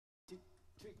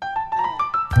I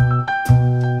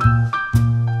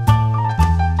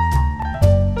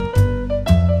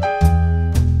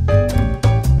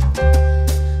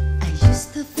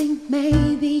used to think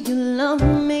maybe you love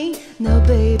me. Now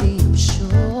baby, I'm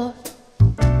sure.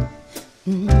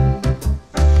 And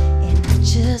I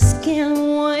just can't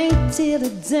wait till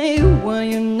the day when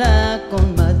you knock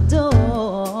on my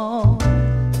door.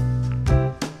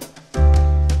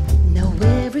 Now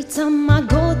every time I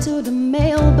go to the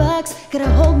mailbox, gotta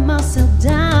hold myself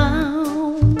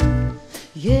down.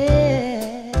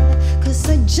 Yeah, 'cause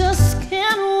I just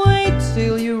can't wait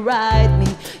till you write me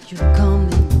you're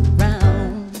coming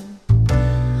around.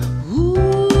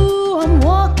 Ooh, I'm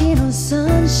walking on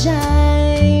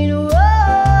sunshine.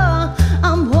 Whoa,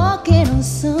 I'm walking on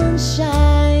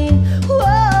sunshine.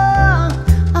 Whoa,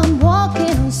 I'm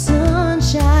walking on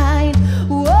sunshine.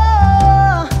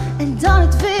 Whoa, and don't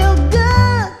it feel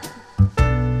good?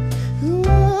 Ooh,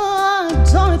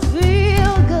 don't it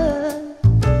feel good?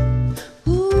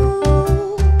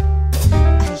 Ooh,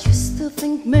 I used to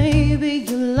think maybe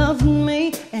you loved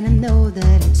me, and I know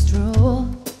that it's true.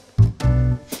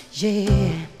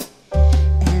 Yeah,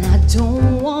 and I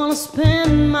don't wanna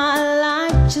spend my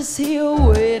life just here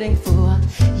waiting for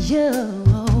you.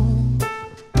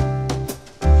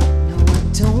 No, I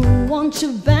don't want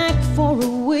you back for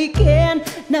a weekend,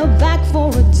 now back for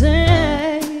a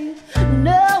day.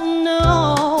 No,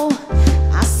 no,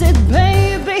 I said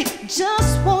baby,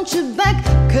 just want you back,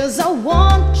 'cause I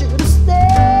want you to stay.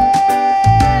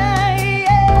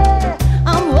 Yeah,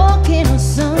 I'm walking on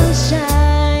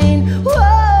sunshine.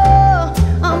 Whoa,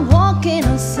 I'm walking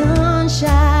on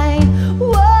sunshine.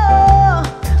 Whoa,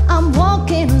 I'm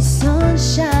walking on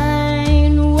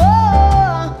sunshine.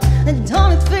 Whoa, and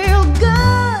don't it feel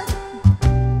good?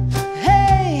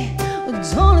 Hey,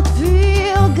 don't it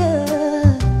feel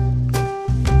good?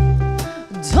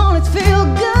 Don't it feel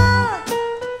good?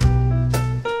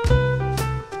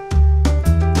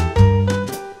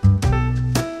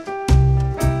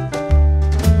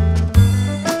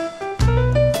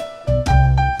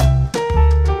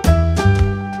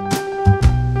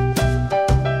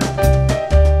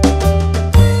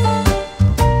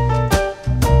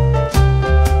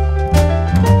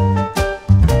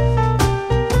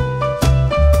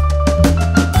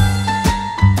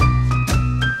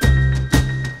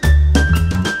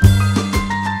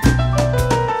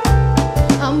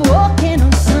 I'm walking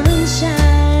on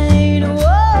sunshine.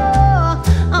 Whoa,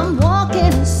 I'm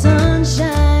walking on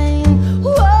sunshine.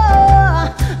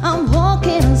 Whoa, I'm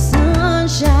walking on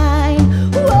sunshine.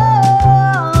 Whoa,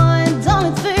 and don't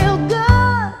it feel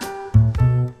good?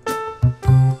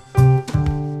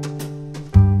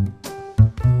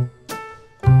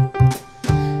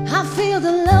 I feel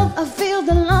the love, I feel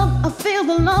the love, I feel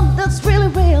the love that's really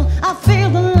real. I feel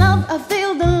the love, I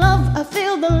feel the love, I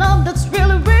feel the love that's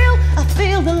really real. I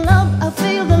feel the love, I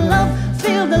feel the love,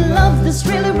 feel the love that's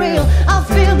really real. I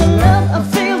feel